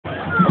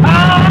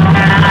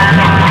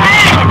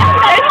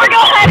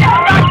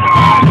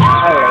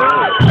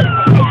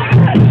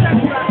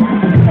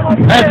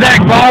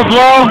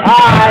Boswell.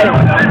 Hi.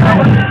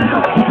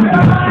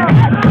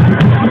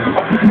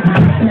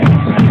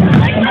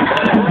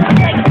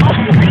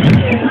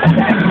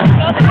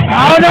 I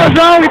don't know what's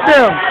wrong with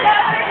him.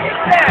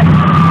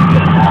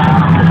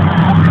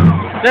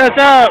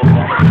 What's up?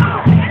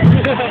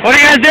 What are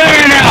you guys doing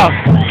right now?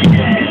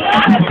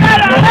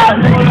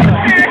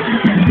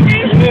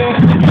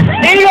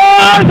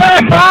 Eagles are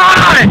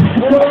fine!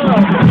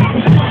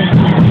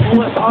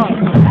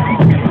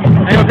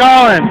 Hey,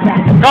 Colin.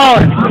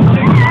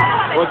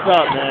 What's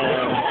up, man?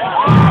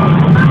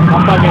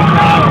 I'm fucking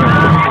tired.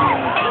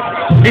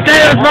 He said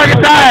he was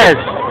fucking tired.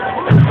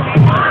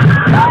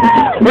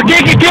 We're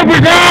kicking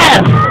Cooper's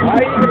ass!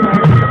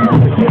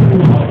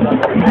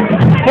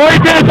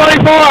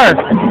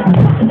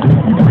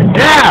 42-24!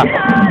 Yeah!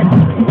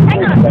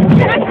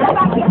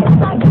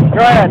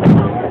 Go ahead.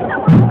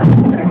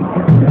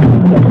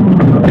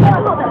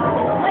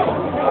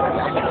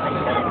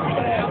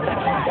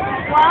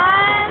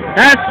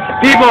 That's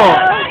people.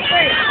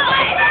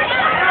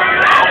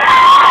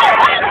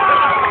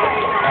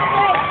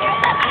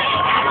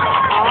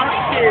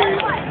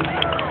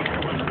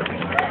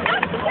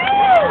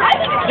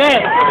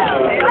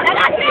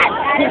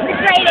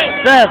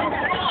 This.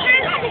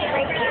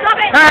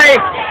 Hey.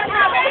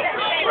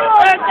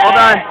 Hold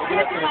on.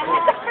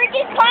 It's a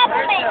freaking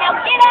compliment. Now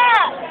get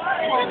up.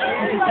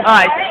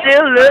 I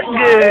still look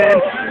good.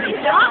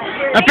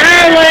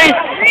 Apparently,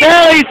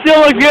 you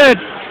still look good,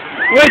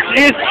 which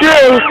is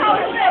true.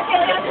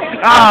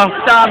 Oh,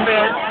 Stop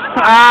it.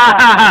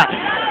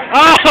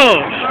 Oh,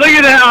 look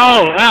at that.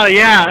 Oh,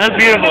 yeah, that's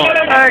beautiful.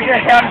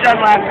 Okay, I'm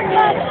done laughing.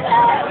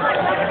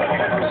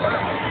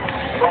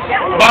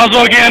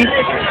 Boswell again.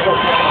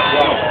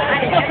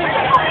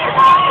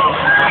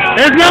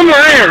 His number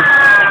is,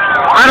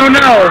 I don't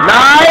know,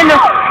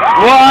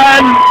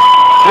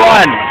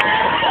 911.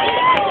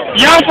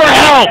 Yell for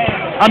help.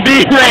 I'm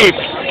being raped.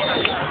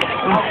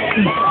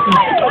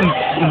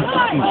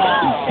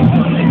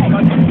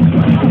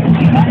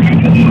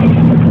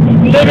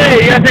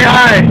 Libby, you gotta say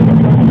hi.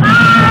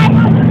 Hi.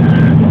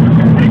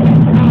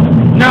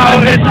 No,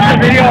 it's just a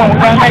video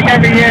we'll make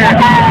every year.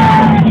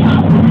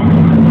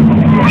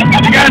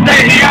 You gotta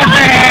say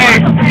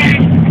hey.